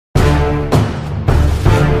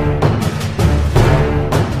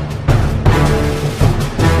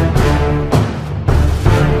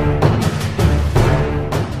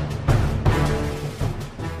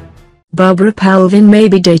Barbara Palvin may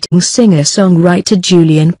be dating singer-songwriter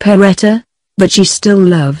Julian Peretta, but she still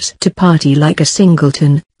loves to party like a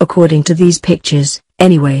singleton, according to these pictures,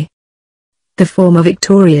 anyway. The former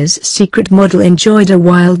Victoria's Secret model enjoyed a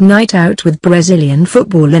wild night out with Brazilian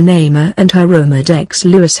footballer Neymar and her rumoured ex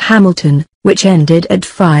Lewis Hamilton, which ended at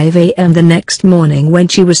 5 a.m. the next morning when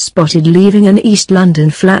she was spotted leaving an East London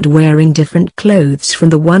flat wearing different clothes from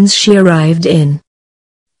the ones she arrived in.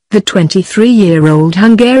 The 23-year-old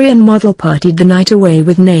Hungarian model partied the night away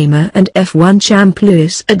with Neymar and F1 champ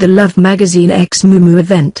Lewis at the Love magazine X Mumu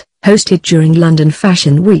event, hosted during London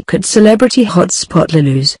Fashion Week at celebrity hotspot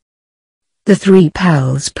Lulu's. The three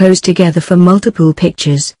pals posed together for multiple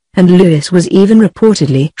pictures, and Lewis was even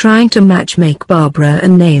reportedly trying to matchmake Barbara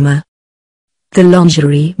and Neymar. The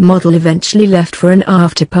lingerie model eventually left for an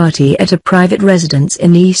after-party at a private residence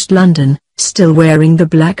in East London, still wearing the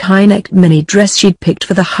black high-necked mini dress she'd picked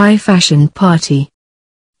for the high-fashion party.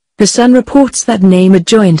 The Sun reports that Neymar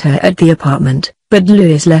joined her at the apartment, but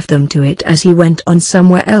Lewis left them to it as he went on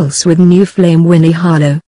somewhere else with new flame Winnie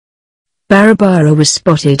Harlow. Barbara was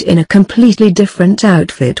spotted in a completely different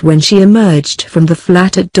outfit when she emerged from the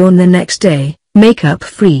flat at dawn the next day,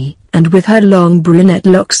 makeup-free, and with her long brunette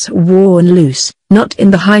locks worn loose, not in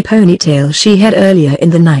the high ponytail she had earlier in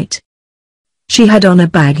the night. She had on a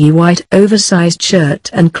baggy white oversized shirt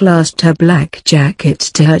and clasped her black jacket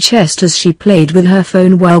to her chest as she played with her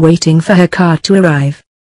phone while waiting for her car to arrive.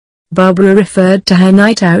 Barbara referred to her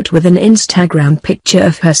night out with an Instagram picture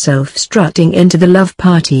of herself strutting into the Love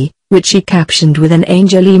party, which she captioned with an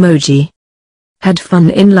angel emoji. "Had fun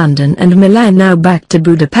in London and Milan, now back to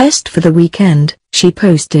Budapest for the weekend," she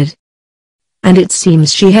posted. And it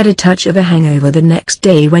seems she had a touch of a hangover the next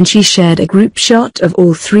day when she shared a group shot of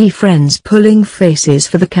all three friends pulling faces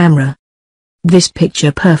for the camera. "This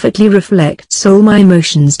picture perfectly reflects all my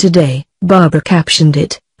emotions today," Barbara captioned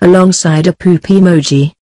it, alongside a poop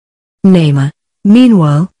emoji. Neymar,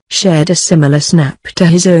 meanwhile, shared a similar snap to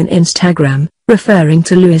his own Instagram, referring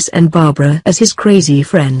to Lewis and Barbara as his crazy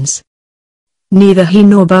friends. Neither he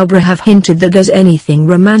nor Barbara have hinted that there's anything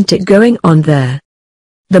romantic going on there.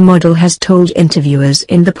 The model has told interviewers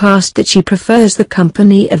in the past that she prefers the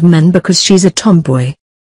company of men because she's a tomboy.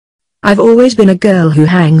 "I've always been a girl who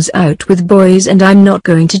hangs out with boys and I'm not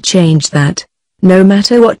going to change that, no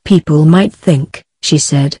matter what people might think," she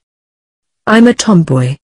said. "I'm a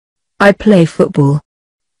tomboy. I play football.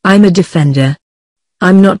 I'm a defender.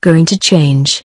 I'm not going to change."